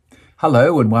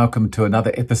Hello and welcome to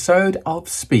another episode of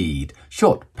Speed.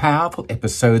 Short, powerful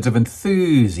episodes of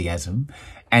enthusiasm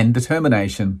and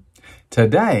determination.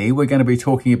 Today we're going to be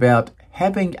talking about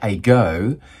having a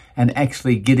go and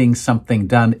actually getting something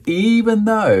done even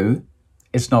though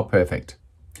it's not perfect.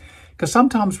 Because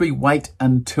sometimes we wait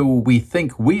until we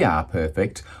think we are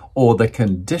perfect, or the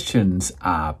conditions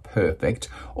are perfect,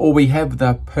 or we have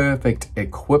the perfect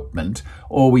equipment,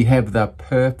 or we have the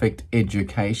perfect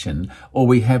education, or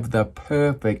we have the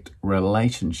perfect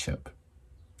relationship,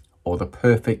 or the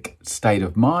perfect state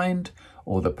of mind,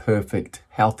 or the perfect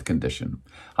health condition.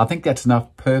 I think that's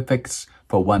enough perfects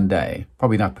for one day.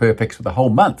 Probably enough perfects for the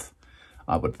whole month,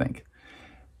 I would think.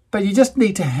 But you just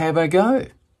need to have a go,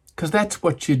 because that's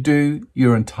what you do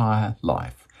your entire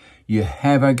life. You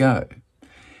have a go.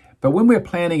 But when we're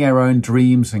planning our own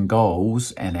dreams and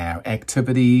goals and our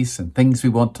activities and things we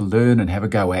want to learn and have a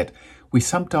go at, we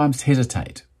sometimes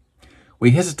hesitate. We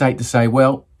hesitate to say,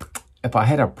 well, if I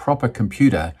had a proper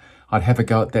computer, I'd have a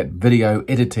go at that video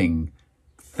editing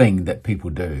thing that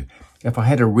people do. If I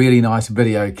had a really nice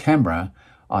video camera,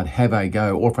 I'd have a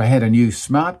go. Or if I had a new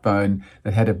smartphone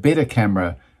that had a better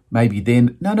camera, maybe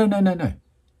then, no.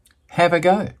 Have a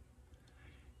go.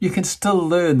 You can still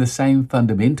learn the same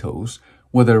fundamentals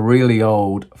with a really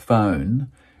old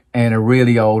phone and a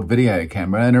really old video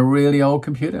camera and a really old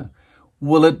computer.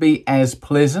 Will it be as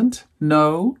pleasant?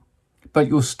 No, but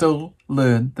you'll still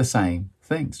learn the same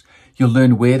things. You'll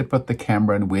learn where to put the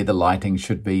camera and where the lighting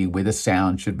should be, where the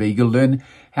sound should be. You'll learn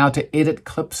how to edit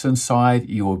clips inside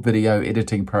your video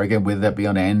editing program, whether that be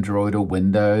on Android or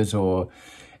Windows or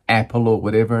Apple or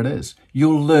whatever it is.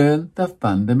 You'll learn the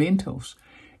fundamentals.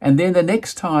 And then the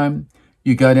next time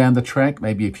you go down the track,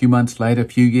 maybe a few months later, a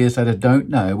few years later, don't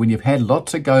know, when you've had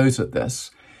lots of goes at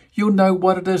this, you'll know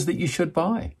what it is that you should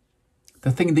buy. The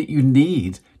thing that you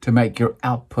need to make your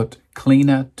output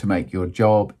cleaner, to make your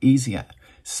job easier.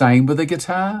 Same with the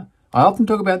guitar. I often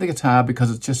talk about the guitar because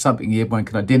it's just something everyone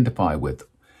can identify with.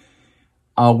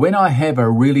 When I have a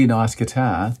really nice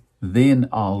guitar, then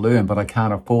I'll learn, but I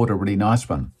can't afford a really nice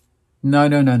one. No.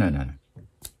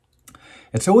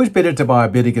 It's always better to buy a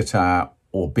better guitar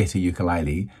or better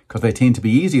ukulele, because they tend to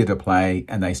be easier to play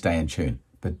and they stay in tune.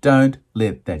 But don't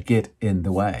let that get in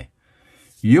the way.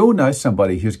 You'll know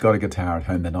somebody who's got a guitar at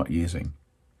home they're not using.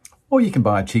 Or you can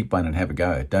buy a cheap one and have a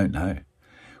go, don't know.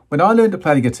 When I learned to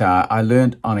play the guitar, I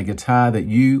learned on a guitar that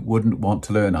you wouldn't want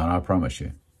to learn on, I promise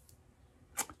you.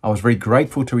 I was very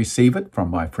grateful to receive it from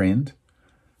my friend,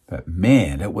 but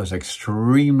man, it was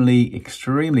extremely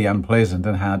unpleasant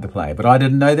and hard to play. But I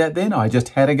didn't know that then, I just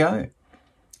had a go.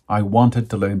 I wanted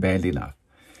to learn badly enough.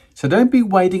 So don't be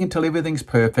waiting until everything's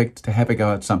perfect to have a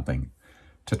go at something,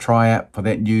 to try out for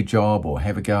that new job or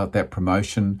have a go at that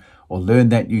promotion or learn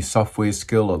that new software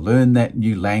skill or learn that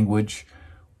new language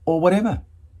or whatever.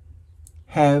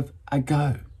 Have a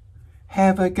go.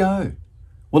 Have a go.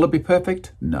 Will it be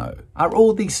perfect? No. Are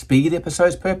all these speed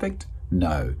episodes perfect?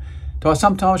 No. Do I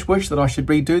sometimes wish that I should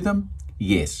redo them?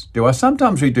 Yes. Do I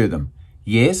sometimes redo them?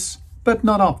 Yes, but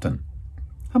not often.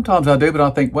 Sometimes I do, but I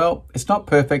think, well, it's not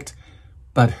perfect,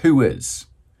 but who is?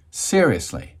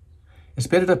 Seriously. It's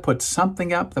better to put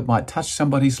something up that might touch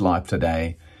somebody's life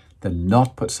today than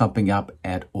not put something up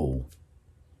at all.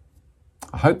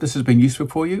 I hope this has been useful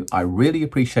for you. I really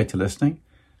appreciate you listening.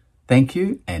 Thank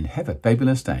you and have a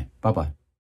fabulous day. Bye-bye.